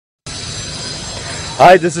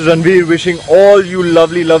Hi, this is Ranveer wishing all you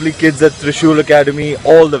lovely kids at Trishool Academy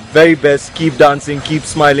all the very best. Keep dancing, keep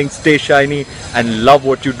smiling, stay shiny and love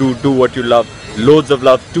what you do what you love. Loads of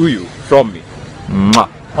love to you from me. Mwah.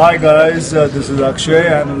 Hi guys, this is Akshay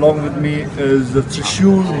and along with me is the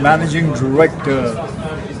Trishool Managing Director,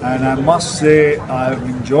 and I must say I'm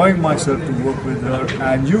enjoying myself to work with her,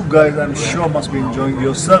 and you guys I'm sure must be enjoying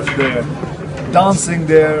yourself there, dancing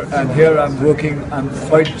there, and here I'm working. I'm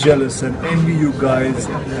quite jealous and envy you guys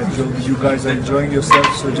that you guys are enjoying yourself,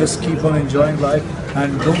 so just keep on enjoying life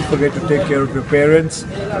and don't forget to take care of your parents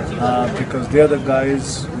because they're the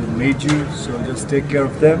guys who made you, so just take care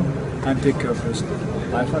of them and take care of yourself.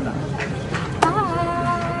 Bye for now.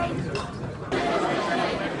 Bye.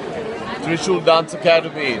 Trishool Dance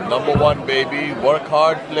Academy, #1 baby. Work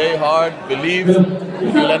hard, play hard, believe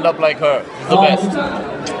you'll end up like her. The best.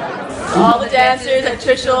 All the dancers at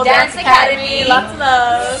Trishool Dance Academy, lots of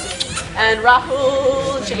love. And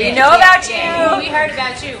Rahul, We know about you. We heard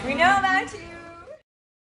about you. We know about you.